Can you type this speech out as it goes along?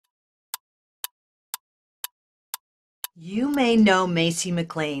You may know Masey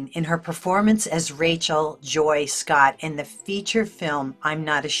McLain in her performance as Rachel Joy Scott in the feature film I'm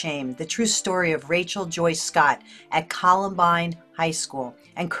Not Ashamed, the true story of Rachel Joy Scott at Columbine High School,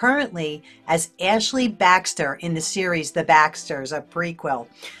 and currently as Ashley Baxter in the series The Baxters, a prequel.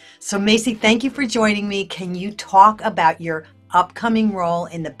 So, Masey, thank you for joining me. Can you talk about your upcoming role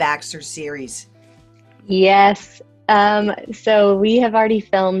in the Baxter series? Yes. So we have already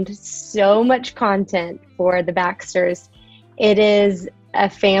filmed so much content for the Baxters. It is a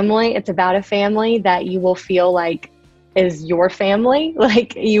family. It's about a family that you will feel like is your family.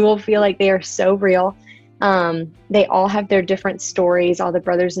 Like you will feel like they are so real. They all have their different stories, all the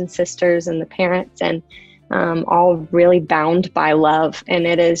brothers and sisters and the parents, and all really bound by love. And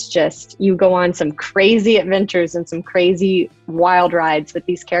it is just, you go on some crazy adventures and some crazy wild rides with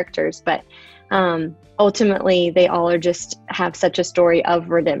these characters. But ultimately, they all are just have such a story of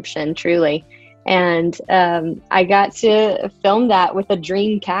redemption, truly. And I got to film that with a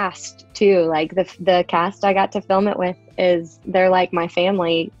dream cast too. Like the cast I got to film it with they're like my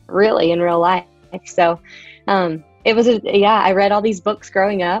family, really, in real life. So it was I read all these books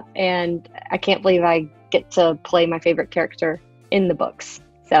growing up, and I can't believe I get to play my favorite character in the books.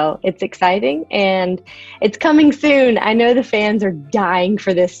 So it's exciting, and it's coming soon. I know the fans are dying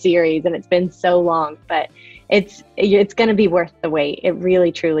for this series, and it's been so long, but it's going to be worth the wait. It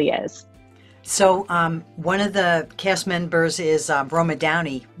really, truly is. So, one of the cast members is Roma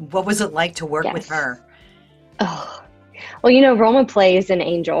Downey. What was it like to work with Yes. her? Oh, well, Roma plays an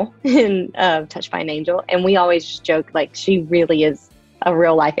angel in Touched by an Angel, and we always joke like she really is a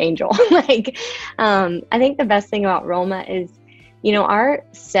real life angel. Like, I think the best thing about Roma is, our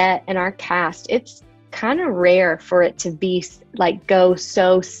set and our cast, it's kind of rare for it to be like go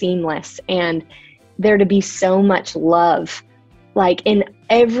so seamless and there to be so much love, like in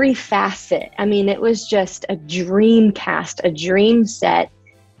every facet. I mean, it was just a dream cast, a dream set.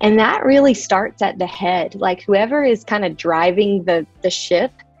 And that really starts at the head. Like whoever is kind of driving the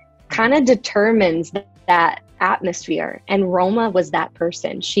ship kind of determines that atmosphere. And Roma was that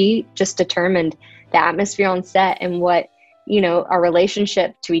person. She just determined the atmosphere on set and what our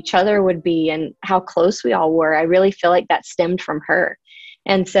relationship to each other would be and how close we all were. I really feel like that stemmed from her.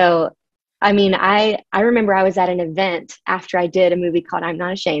 And so, I mean, I remember I was at an event after I did a movie called I'm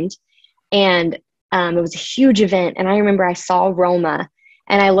Not Ashamed. And it was a huge event. And I remember I saw Roma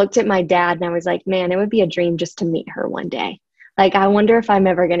and I looked at my dad and I was like, man, it would be a dream just to meet her one day. Like, I wonder if I'm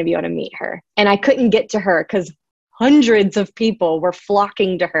ever going to be able to meet her. And I couldn't get to her because hundreds of people were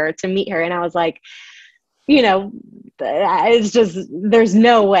flocking to her to meet her. And I was like, it's just, there's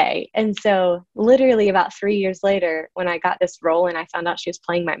no way. And so literally about 3 years later, when I got this role and I found out she was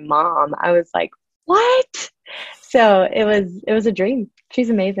playing my mom, I was like, what? So it was a dream. She's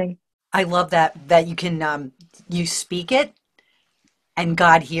amazing. I love that you can you speak it and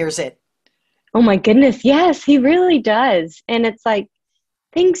God hears it. Oh my goodness. Yes, he really does. And it's like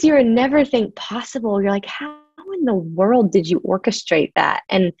things you would never think possible. You're like, how in the world did you orchestrate that?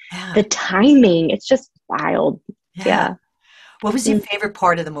 And Yeah, the timing, it's just wild. yeah. Yeah. What was your favorite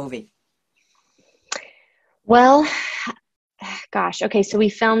part of the movie? Well, gosh. Okay. So we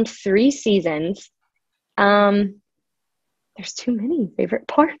filmed 3 seasons. Um, there's too many favorite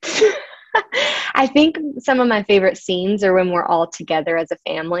parts. I think some of my favorite scenes are when we're all together as a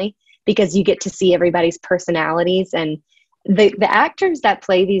family because you get to see everybody's personalities, and the actors that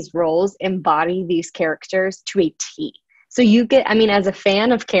play these roles embody these characters to a T. So I mean, as a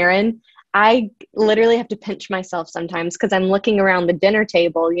fan of Karen, I literally have to pinch myself sometimes because I'm looking around the dinner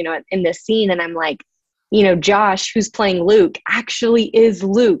table, in this scene, and I'm like, Josh, who's playing Luke, actually is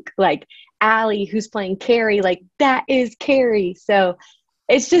Luke. Like Allie, who's playing Carrie, like that is Carrie. So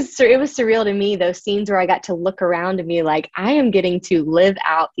it was surreal to me, those scenes where I got to look around and be like, I am getting to live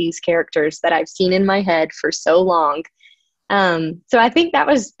out these characters that I've seen in my head for so long. So I think that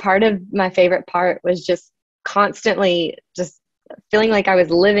was part of my favorite part, was just constantly just feeling like I was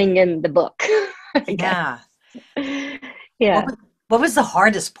living in the book. I guess. Yeah. What Yeah. was, what was the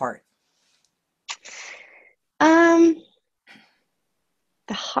hardest part? Um,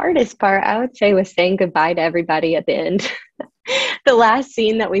 the hardest part, I would say, was saying goodbye to everybody at the end. The last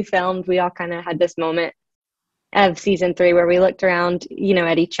scene that we filmed, we all kind of had this moment of season 3 where we looked around,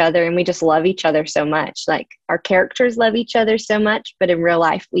 at each other, and we just love each other so much. Like our characters love each other so much, but in real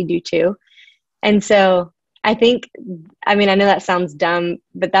life we do too. And so I think, I mean, I know that sounds dumb,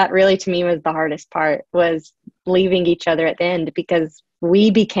 but that really to me was the hardest part, was leaving each other at the end, because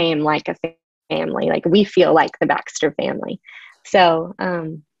we became like a family. Like we feel like the Baxter family. So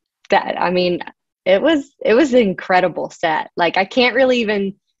I mean, it was an incredible set. Like I can't really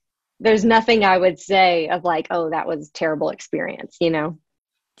even there's nothing I would say of like, oh, that was a terrible experience, you know?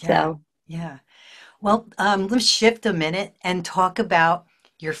 Yeah. So, Yeah. Well, let's shift a minute and talk about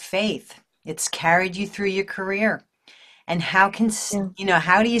your faith. It's carried you through your career. And yeah.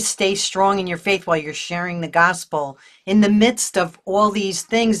 how do you stay strong in your faith while you're sharing the gospel in the midst of all these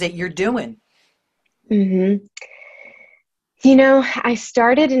things that you're doing? hmm You know, I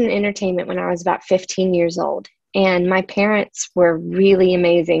started in entertainment when I was about 15 years old, and my parents were really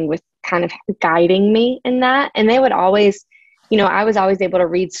amazing with kind of guiding me in that. And they would always, I was always able to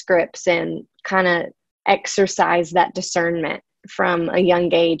read scripts and kind of exercise that discernment from a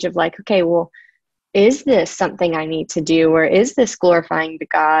young age of like, okay, well, is this something I need to do? Or is this glorifying to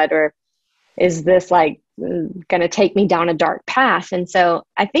God? Or is this like going to take me down a dark path? And so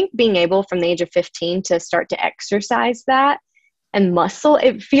I think being able from the age of 15 to start to exercise that and muscle,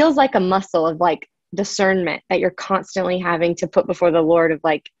 it feels like a muscle of like discernment that you're constantly having to put before the Lord of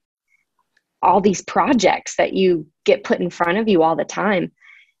like all these projects that you get put in front of you all the time.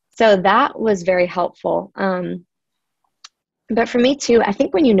 So that was very helpful. But for me too, I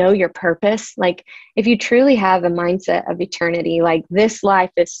think when you know your purpose, like if you truly have a mindset of eternity, like this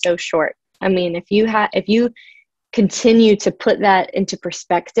life is so short. I mean, if you continue to put that into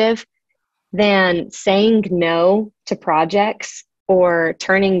perspective, then saying no to projects or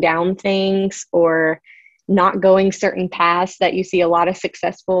turning down things or not going certain paths that you see a lot of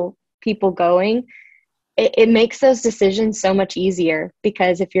successful people going, it makes those decisions so much easier,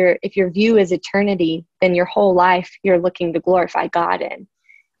 because if your view is eternity, then your whole life you're looking to glorify God in.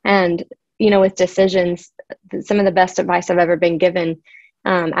 And with decisions, some of the best advice I've ever been given,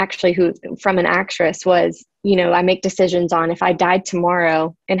 actually, who from an actress was, I make decisions on if I died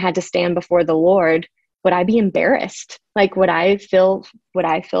tomorrow and had to stand before the Lord, would I be embarrassed? Like, would I feel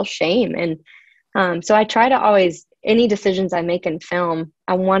shame? And so I try to always, any decisions I make in film,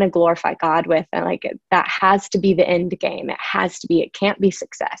 I want to glorify God with, and like that has to be the end game. It can't be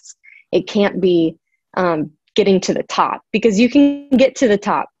success. It can't be getting to the top, because you can get to the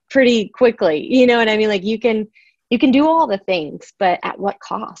top pretty quickly. You know what I mean? Like you can do all the things, but at what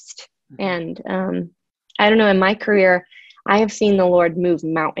cost? And I don't know, in my career, I have seen the Lord move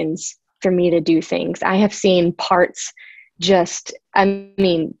mountains for me to do things. I have seen parts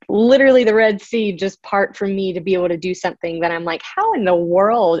literally the Red Sea just part for me to be able to do something that I'm like, how in the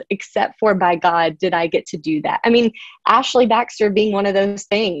world, except for by God, did I get to do that? I mean, Ashley Baxter being one of those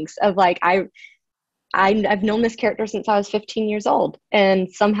things of like, I've known this character since I was 15 years old, and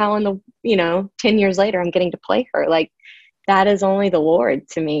somehow in the 10 years later I'm getting to play her. Like, that is only the Lord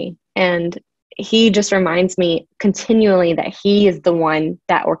to me. And he just reminds me continually that he is the one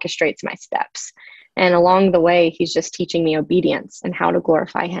that orchestrates my steps, and along the way he's just teaching me obedience and how to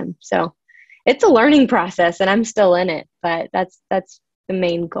glorify him. So it's a learning process, and I'm still in it, but that's the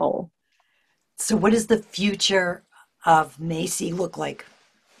main goal. So what does the future of Masey look like?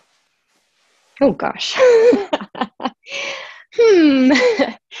 Oh gosh. hmm.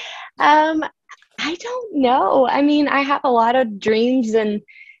 I don't know. I mean, I have a lot of dreams and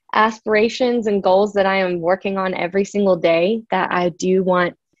aspirations and goals that I am working on every single day that I do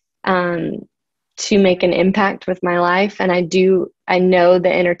want to make an impact with my life. And I know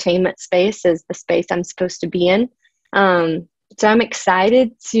the entertainment space is the space I'm supposed to be in. So I'm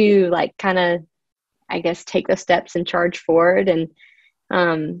excited to like kind of, I guess, take those steps and charge forward. And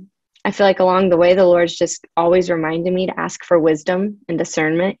I feel like along the way, the Lord's just always reminding me to ask for wisdom and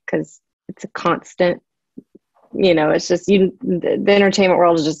discernment, because it's a constant, it's just, the entertainment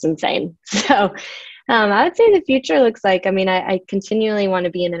world is just insane. So I would say the future looks like, I continually want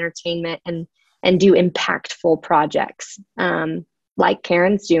to be in entertainment and do impactful projects like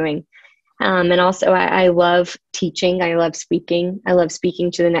Karen's doing. And also I love teaching. I love speaking. I love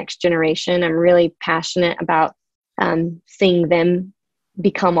speaking to the next generation. I'm really passionate about seeing them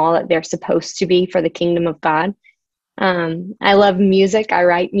become all that they're supposed to be for the kingdom of God. I love music. I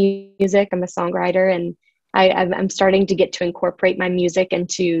write music. I'm a songwriter, and I'm starting to get to incorporate my music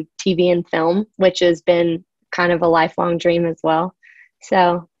into TV and film, which has been kind of a lifelong dream as well.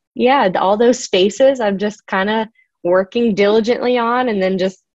 So yeah, all those spaces I'm just kind of working diligently on, and then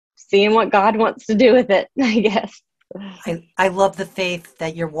just seeing what God wants to do with it, I guess. I love the faith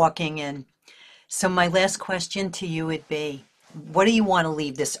that you're walking in. So my last question to you would be, what do you want to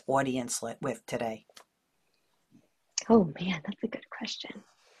leave this audience with today? Oh man, that's a good question.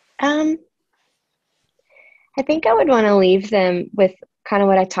 I think I would want to leave them with kind of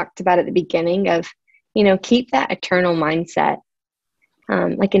what I talked about at the beginning of, keep that eternal mindset.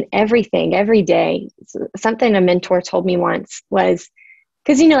 Like in everything, every day. Something a mentor told me once was,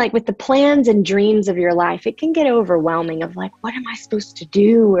 Because, like with the plans and dreams of your life, it can get overwhelming of like, what am I supposed to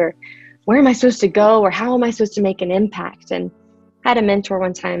do? Or where am I supposed to go? Or how am I supposed to make an impact? And I had a mentor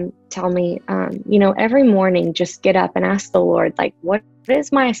one time tell me, every morning just get up and ask the Lord, like, what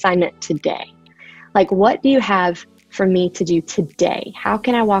is my assignment today? Like, what do you have for me to do today? How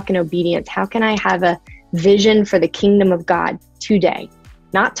can I walk in obedience? How can I have a vision for the kingdom of God today?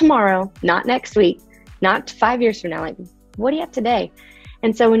 Not tomorrow, not next week, not 5 years from now. Like, what do you have today?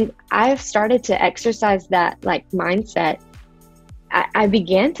 And so when I've started to exercise that like mindset, I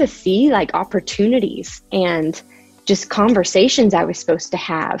began to see like opportunities and just conversations I was supposed to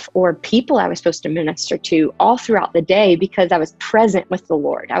have or people I was supposed to minister to all throughout the day because I was present with the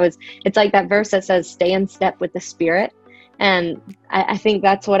Lord. It's like that verse that says, stay in step with the Spirit. And I think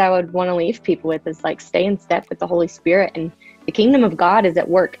that's what I would want to leave people with is like, stay in step with the Holy Spirit. And the kingdom of God is at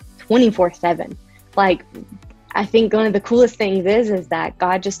work 24/7. Like, I think one of the coolest things is that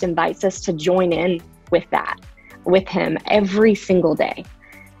God just invites us to join in with that, with him every single day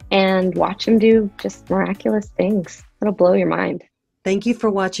and watch him do just miraculous things. It'll blow your mind. Thank you for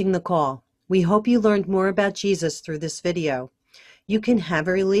watching the call. We hope you learned more about Jesus through this video. You can have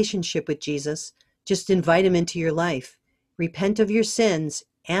a relationship with Jesus. Just invite him into your life. Repent of your sins,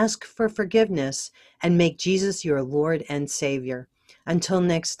 ask for forgiveness, and make Jesus your Lord and Savior. Until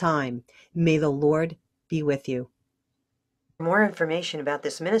next time, may the Lord be with you. For more information about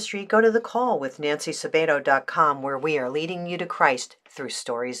this ministry, go to thecallwithNancySabato.com, where we are leading you to Christ through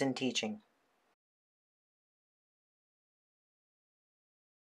stories and teaching.